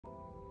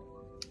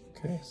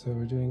Okay, so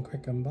we're doing a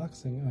quick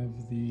unboxing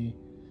of the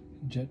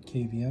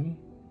JetKVM.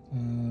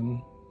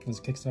 It was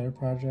a Kickstarter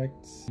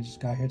project. We just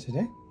got here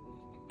today,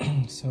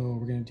 so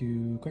we're gonna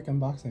do a quick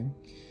unboxing.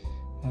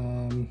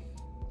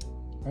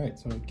 Alright,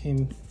 so it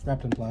came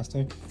wrapped in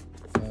plastic.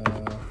 I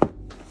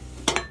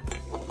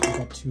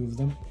got two of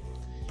them,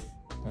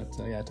 but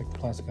yeah, I took the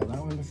plastic out of that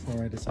one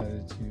before I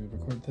decided to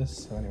record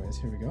this. So anyways,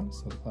 here we go.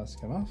 So the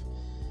plastic came off.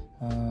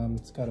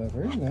 It's got a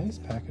very nice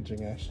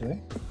packaging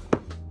actually.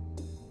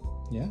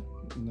 Yeah,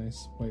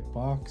 nice white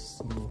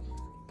box, little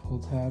pull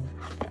tab.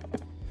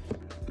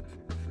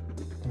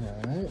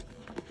 Alright,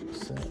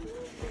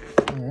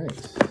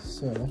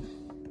 so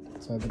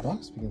inside the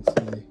box we can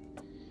see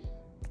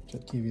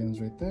JetKVM's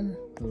right there,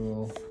 the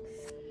little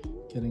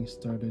getting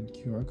started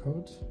QR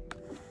code.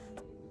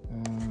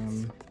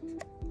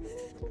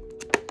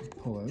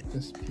 Pull out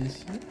this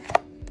piece here.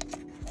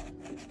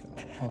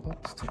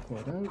 Pop-ups to pull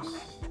it out.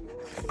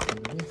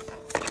 Underneath.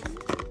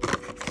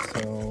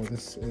 So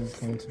this is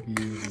going to be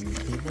the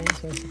cables,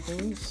 I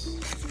suppose.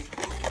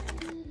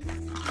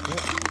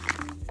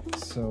 Yep.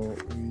 So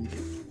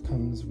it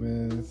comes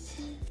with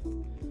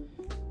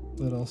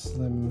little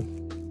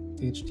slim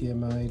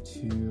HDMI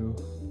to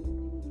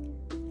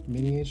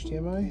mini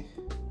HDMI.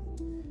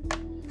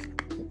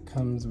 It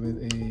comes with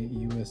a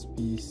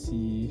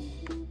USB-C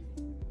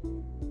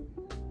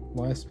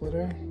Y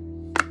splitter,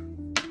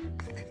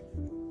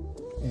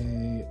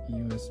 a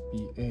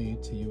USB-A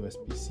to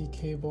USB-C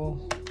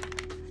cable,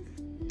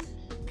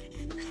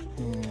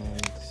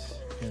 and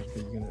we have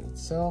the unit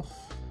itself.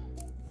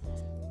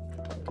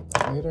 Get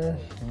that later,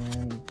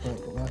 and for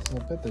the last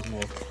little bit, there's a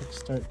little quick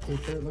start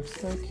paper, it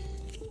looks like.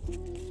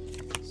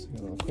 So a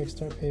little quick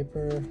start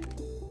paper,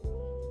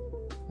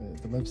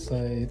 the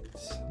website,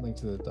 link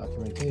to the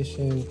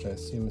documentation, which I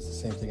assume is the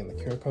same thing in the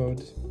QR code.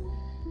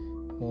 A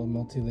little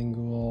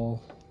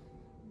multilingual,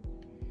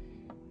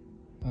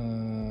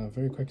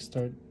 very quick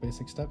start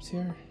basic steps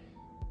here.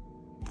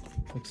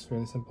 Looks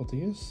fairly simple to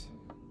use.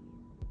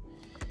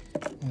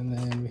 And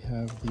then we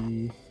have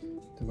the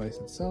device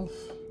itself.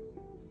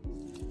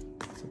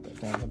 Set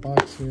that down in the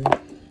box here,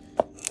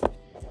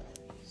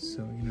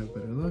 so you have a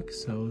better look.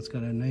 So it's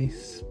got a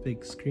nice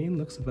big screen,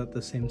 looks about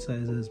the same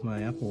size as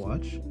my Apple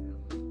Watch.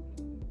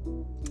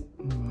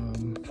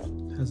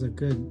 Has a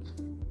good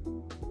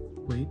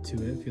weight to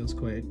it, feels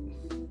quite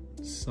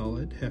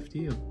solid,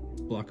 hefty, a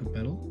block of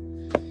metal.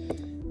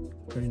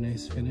 Very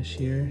nice finish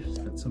here. It's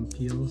got some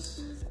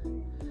peels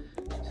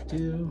to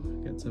do.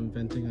 Got some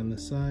venting on the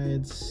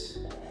sides.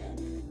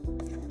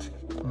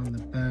 On the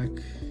back,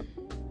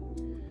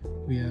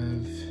 we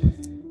have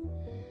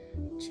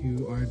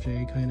two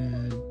RJ kind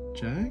of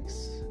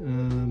jacks.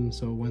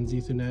 So one's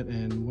Ethernet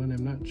and one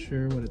I'm not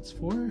sure what it's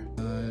for.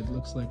 It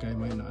looks like I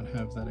might not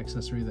have that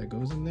accessory that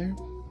goes in there.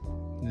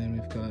 And then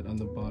we've got on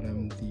the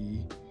bottom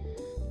the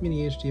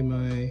mini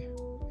HDMI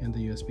and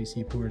the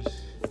USB-C port.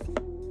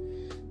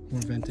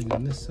 More venting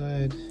on this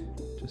side,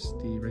 just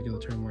the regular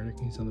term wire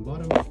connections on the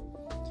bottom.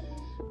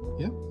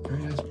 Yep,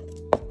 very nice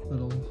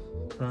little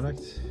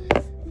product.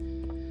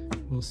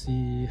 We'll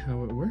see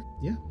how it works.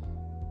 Yeah,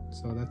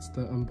 so that's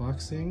the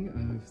unboxing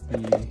of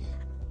the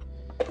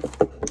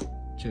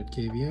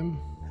JetKVM.